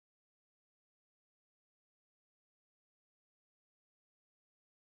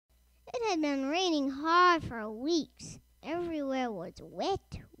It had been raining hard for weeks. Everywhere was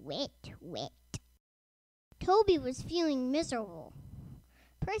wet, wet, wet. Toby was feeling miserable.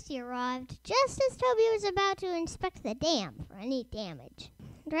 Percy arrived just as Toby was about to inspect the dam for any damage.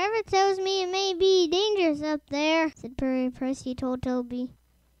 "Driver tells me it may be dangerous up there," said Percy told Toby.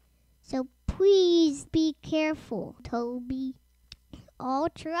 "So please be careful, Toby." "I'll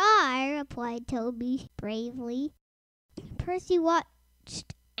try," replied Toby bravely. Percy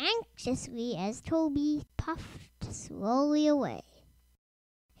watched anxiously as Toby puffed slowly away.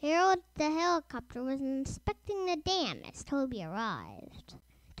 Harold the helicopter was inspecting the dam as Toby arrived.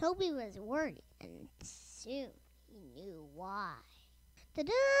 Toby was worried, and soon he knew why. "The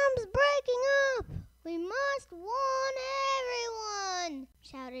dam's breaking up! We must warn everyone!"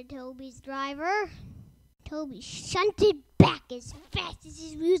 shouted Toby's driver. Toby shunted back as fast as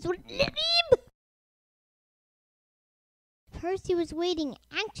his wheels would let him. Percy was waiting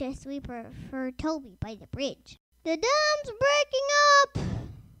anxiously for Toby by the bridge. "The dam's breaking up!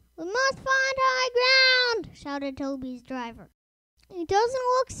 We must find high ground!" shouted Toby's driver. "It doesn't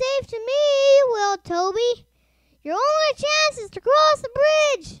look safe to me," wailed Toby. "Your only chance is to cross the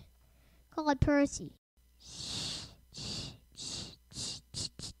bridge," called Percy.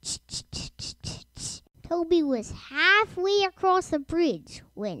 Toby was halfway across the bridge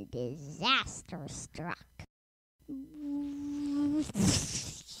when disaster struck.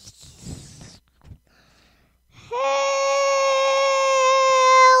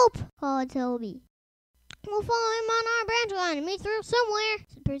 "Help!" called Toby. "We'll follow him on our branch line and meet through somewhere,"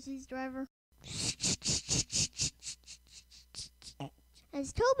 said Percy's driver.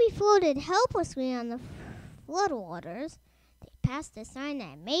 As Toby floated helplessly on the floodwaters, they passed a sign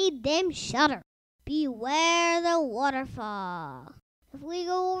that made them shudder. "Beware the waterfall. If we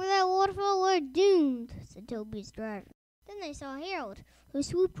go over that waterfall, we're doomed," said Toby's driver. Then they saw Harold, who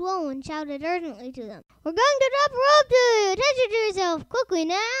swooped low and shouted urgently to them, "We're going to drop a rope to you! Attention to yourself! Quickly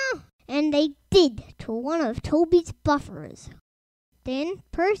now!" And they did, to one of Toby's buffers. Then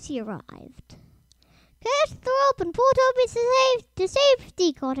Percy arrived. "Catch the rope and pull Toby to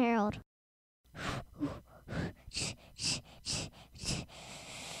safety," called Harold.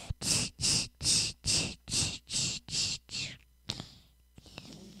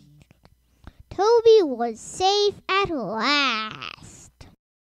 Toby was safe at last.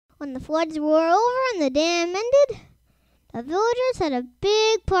 When the floods were over and the dam ended, the villagers had a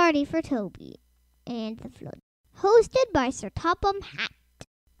big party for Toby and the flood, hosted by Sir Topham Hatt.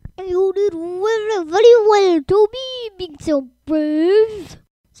 "You did very well, Toby, being so brave,"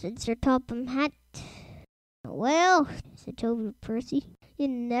 said Sir Topham Hatt. "Well," said Toby to Percy, "you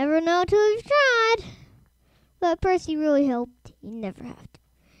never know till you've tried." But Percy really hoped he'd never have to.